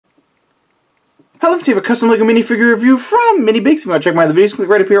I'd love to have a custom LEGO minifigure review from miniBIGS. If you want to check my other videos, click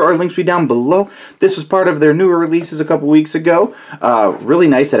right up here or links will be down below. This was part of their newer releases a couple weeks ago. Really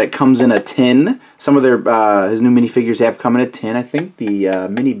nice that it comes in a tin. Some of their his new minifigures have come in a tin. I think the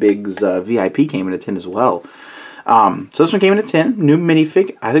miniBIGS VIP came in a tin as well. So this one came in a tin, new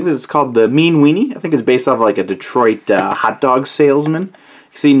minifig. I think this is called the Mean Weenie. I think it's based off like a Detroit hot dog salesman.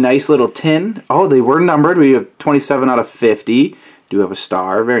 You see, nice little tin. Oh, they were numbered. We have 27 out of 50. Do have a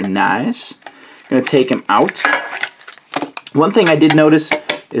star. Very nice. Gonna take him out. One thing I did notice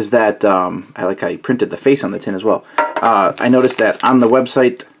is that I like how you printed the face on the tin as well. I noticed that on the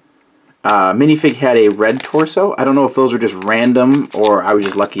website, minifig had a red torso. I don't know if those were just random or I was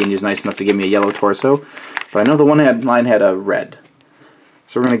just lucky and he was nice enough to give me a yellow torso. But I know the one line had a red.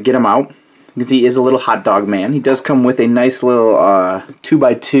 So we're gonna get him out. You can see he is a little hot dog man. He does come with a nice little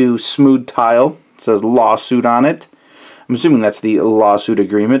 2x2 smooth tile. It says lawsuit on it. I'm assuming that's the lawsuit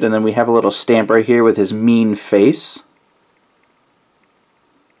agreement. And then we have a little stamp right here with his mean face.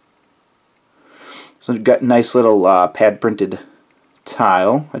 So we've got nice little pad printed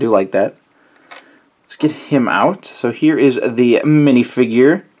tile. I do like that. Let's get him out. So here is the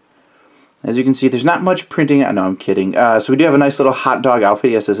minifigure. As you can see, there's not much printing. No, I'm kidding. So we do have a nice little hot dog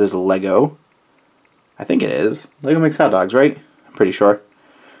outfit. Yes, this is Lego. I think it is. Lego makes hot dogs, right? I'm pretty sure.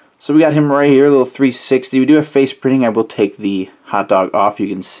 So we got him right here, a little 360. We do have face printing. I will take the hot dog off, you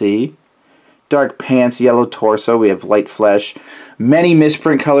can see. Dark pants, yellow torso. We have light flesh. Many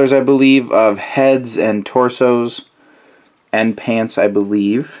misprint colors, I believe, of heads and torsos and pants, I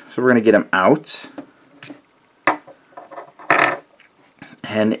believe. So we're going to get him out.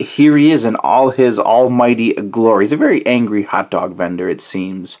 And here he is in all his almighty glory. He's a very angry hot dog vendor, it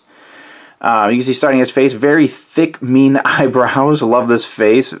seems. You can see starting his face, very thick, mean eyebrows. Love this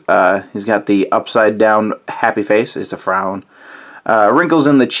face. He's got the upside down happy face. It's a frown. Wrinkles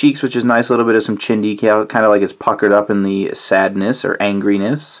in the cheeks, which is nice. A little bit of some chin decal, kind of like it's puckered up in the sadness or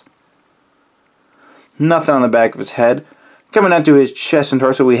angriness. Nothing on the back of his head. Coming down to his chest and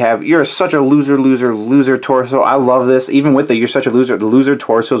torso, we have, you're such a loser, loser, loser torso. I love this. Even with the you're such a loser, the loser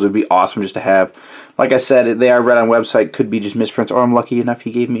torsos would be awesome just to have. Like I said, they are read on website, could be just misprints, or I'm lucky enough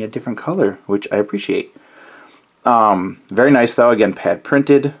he gave me a different color, which I appreciate. Very nice though. Again, pad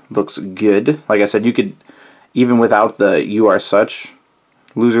printed. Looks good. Like I said, you could, even without the you are such,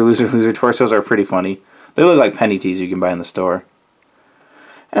 loser, loser, loser torsos are pretty funny. They look like penny tees you can buy in the store.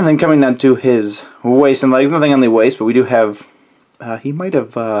 And then coming down to his waist and legs, nothing on the waist, but we do have, he might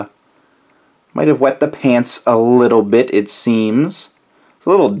have wet the pants a little bit, it seems. It's a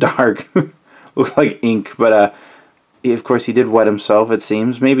little dark, looks like ink, but of course he did wet himself, it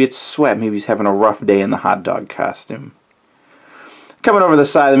seems. Maybe it's sweat, maybe he's having a rough day in the hot dog costume. Coming over the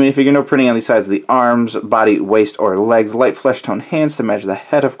side of the minifigure, no printing on the sides of the arms, body, waist, or legs. Light flesh tone hands to match the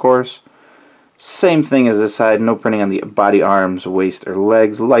head, of course. Same thing as this side, no printing on the body, arms, waist, or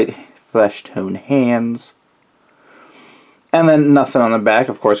legs. Light flesh tone hands. And then nothing on the back,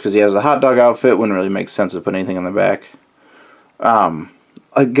 of course, because he has a hot dog outfit. Wouldn't really make sense to put anything on the back. A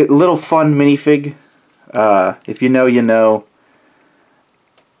little fun minifig. If you know, you know.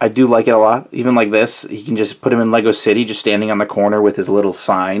 I do like it a lot. Even like this, you can just put him in Lego City, just standing on the corner with his little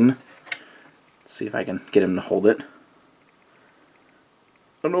sign. Let's see if I can get him to hold it.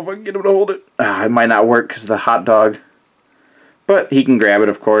 I don't know if I can get him to hold it. It might not work because of the hot dog. But he can grab it,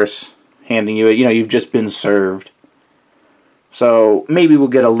 of course, handing you it. You know, you've just been served. So maybe we'll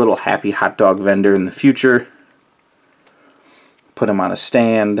get a little happy hot dog vendor in the future. Put him on a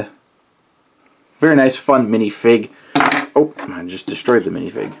stand. Very nice, fun minifig. Oh, I just destroyed the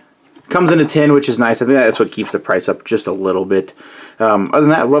minifig. Comes in a tin, which is nice. I think that's what keeps the price up just a little bit. Other than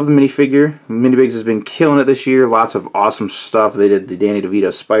that, I love the minifigure. miniBIGS has been killing it this year. Lots of awesome stuff. They did the Danny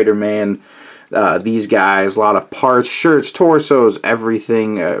DeVito Spider-Man. These guys, a lot of parts, shirts, torsos,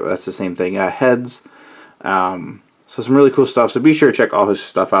 everything. That's the same thing. Heads. So some really cool stuff. So be sure to check all his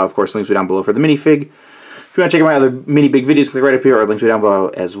stuff out. Of course, links will be down below for the minifig. If you want to check out my other miniBIG videos, click right up here, or links will be down below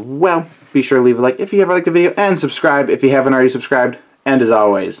as well. Be sure to leave a like if you ever liked the video, and subscribe if you haven't already subscribed. And as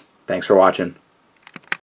always, thanks for watching.